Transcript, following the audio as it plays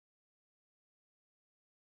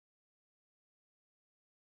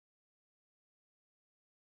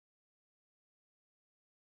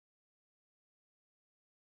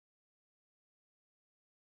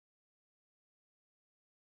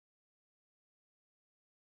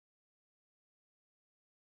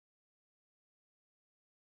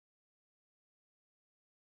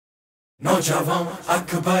नौजवान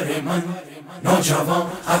अकबर ए मन, नौजवान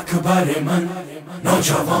अकबर ए मन,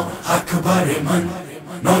 नौजवान अकबर ए मन,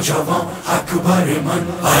 नौजवान अकबर ए मन।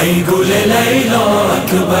 आई गुले लैलो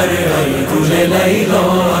अकबर, आई गुले लैलो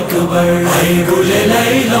अकबर, आई गुले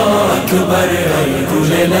लैलो अकबर, आई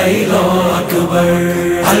गुले लैलो अकबर।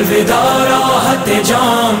 अलविदा राहत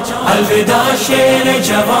जाम, अलविदा शेर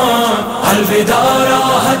जवान, अलविदा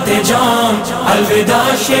राहत जाम, अलविदा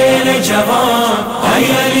शेर जवान। आई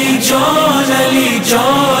अली जान, अली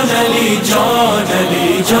जान, अली जान, अली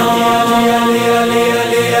जान, अली अली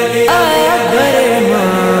अली अली अकबर ए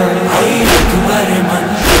मन, आई अकबर ए मन,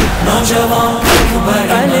 नौजवान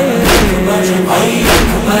अकबर ए मन, आई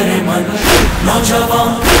अकबर ए मन, नौजवान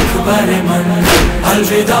अकबर ए मन।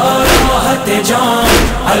 अलविदा राहत जान,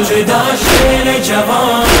 अलविदा शेर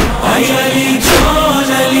जवान। आई अली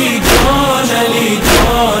जान, अली जान, अली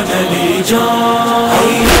जान, अली जान।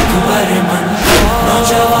 आई अकबर ए मन,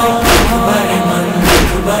 नौजवान अकबर ए मन,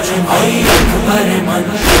 आई अकबर ए मन,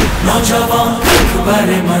 नौजवान अकबर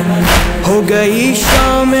ए मन। हो गई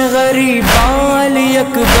शाम गरीबा अली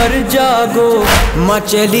अकबर जागो,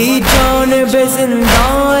 मचली जान बेजिंदा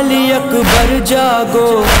अली अकबर जागो।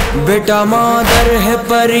 बेटा मादर है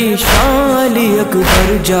परेशान अली अकबर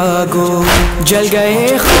जागो। जल गए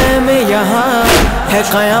खैमे यहाँ है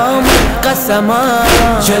क़यामत का समा,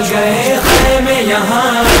 जल गए खैमे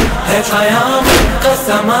यहाँ है क़यामत का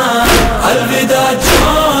समा। अलविदा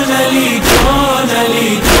जान, अली जान,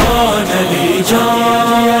 अली जान, अली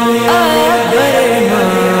जान,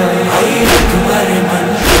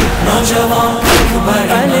 नौजवान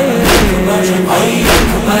अकबर ए मन, आई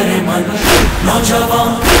अकबर ए मन,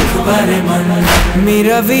 नौजवान अकबर ए मन।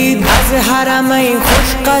 میروید از حرمین خوش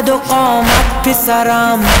قد و قامت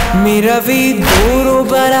پسرم، میروید دور و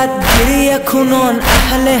برد گریه کنون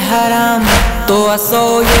اهل حرم. تو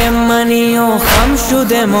عصای منی و خم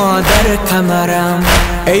شده مادر کمرم.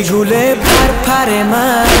 ای گوله پرپر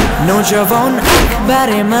من، نوجوان اکبر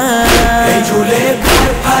من، ای گوله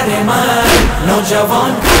پرپر من،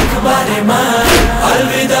 نوجوان اکبر من.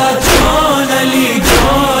 الوداع جان علی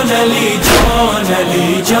جان، علی جان،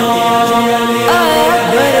 علی جان،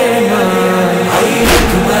 اکبر من، ای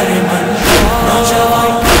اکبر من،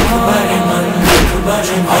 نوجوان اکبر من،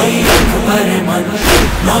 ای اکبر من،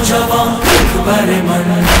 نوجوان اکبر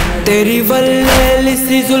من. तेरी वल्लैली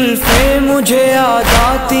सी जुल्फें मुझे याद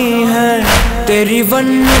आती हैं, तेरी वन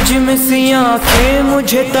नज्म सी आँखें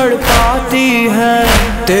मुझे तड़पाती हैं,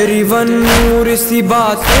 तेरी वन नूर सी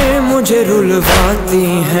बातें मुझे रुलवाती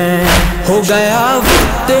हैं। हो गया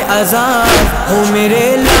वक्त अज़ान, हो मेरे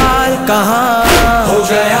लाल कहाँ, हो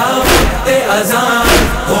गया वक्त अज़ान,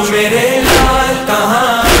 हो मेरे लाल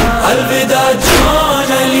कहाँ। अलविदा जान,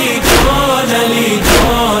 अली जान, अली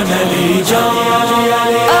जान, अली जान,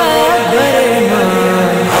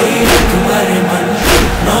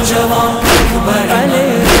 नौजवान अकबर ए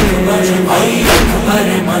मन, आई अकबर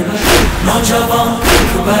ए मन, नौजवान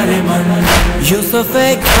अकबर ए मन। यूसुफ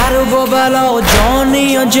करब बला जानी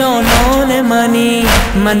و جانان منی،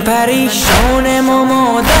 من پریشان و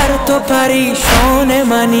مادر تو پریشان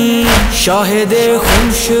منی. شاهد خون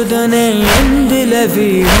شدن این دل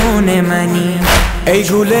ویران منی. ای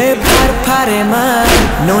گوله پرپر من،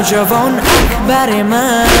 نوجوان اکبر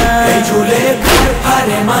من، ای گوله پرپر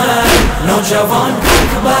من، نوجوان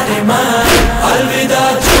اکبر من.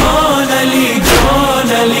 الوداع جان، علی جان،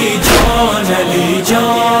 علی جان، علی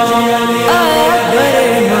جان، اکبر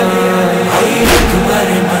من، ای اکبر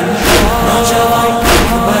من، نوجوان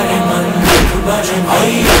اکبر من،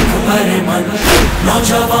 ای اکبر من،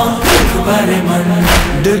 نوجوان اکبر من.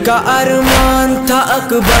 दिल का अरमान था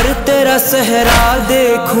अकबर तेरा सहरा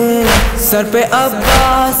देखूं, सर पे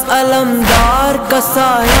अब्बास अलमदार का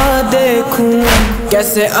साया देखूं।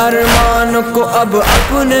 कैसे अरमान को अब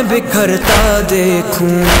अपने बिखरता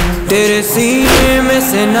देखूं, तेरे सीने में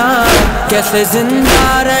से ना कैसे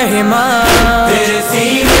जिंदा रहे माँ, तेरे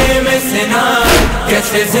सीने में से ना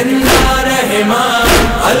कैसे जिंदा रहे माँ।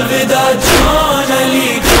 अलविदा जान,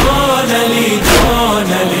 अली जान, अली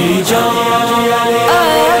जान, अली जान,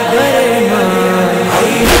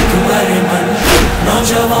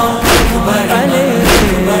 नौजवान अकबर ए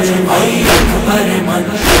मन, आई अकबर ए मन,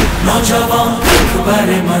 नौजवान अकबर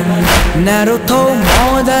ए मन. نرو تو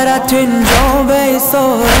مادرت اینجا به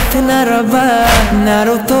اسارت نروه،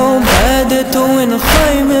 نرو تو بعد تو این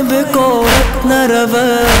خیمه بکارت نروه.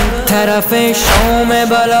 طرف شام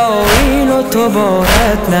بلایل و تو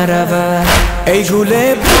بارت نروه. ای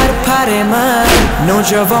گوله پرپر من،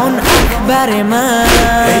 نوجوان اکبر من،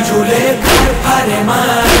 ای گوله پرپر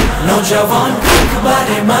من، نوجوان اکبر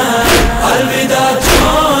من. الوداع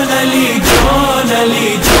جان، علی جان، علی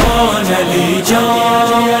جان، علی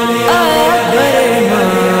جان،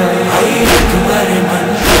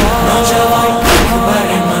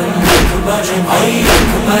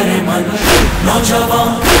 اکبر من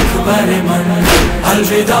نوجوان اکبر من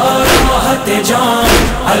الوداع راحت جان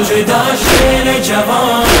الوداع شیر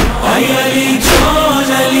جوان ای علی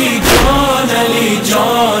جان علی جان علی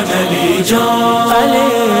جان علی جان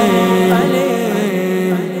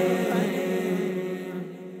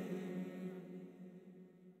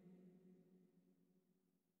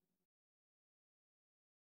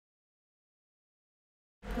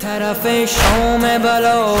طرف شام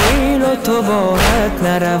بلایل و تو باید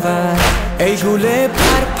نرود ای گوله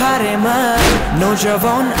پرپر من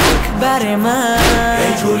نوجوان اکبر من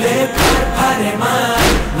ای گوله پرپر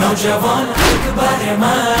من نوجوان اکبر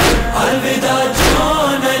من الوداع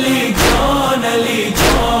جان علی جان علی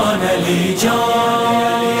جان علی جان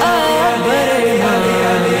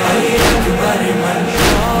اکبر من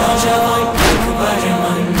نوجوان اکبر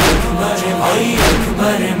من ای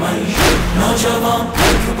اکبر من نوجوان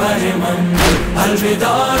اکبر من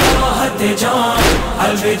الوداع راحت جان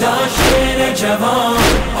الوداع شیر جوان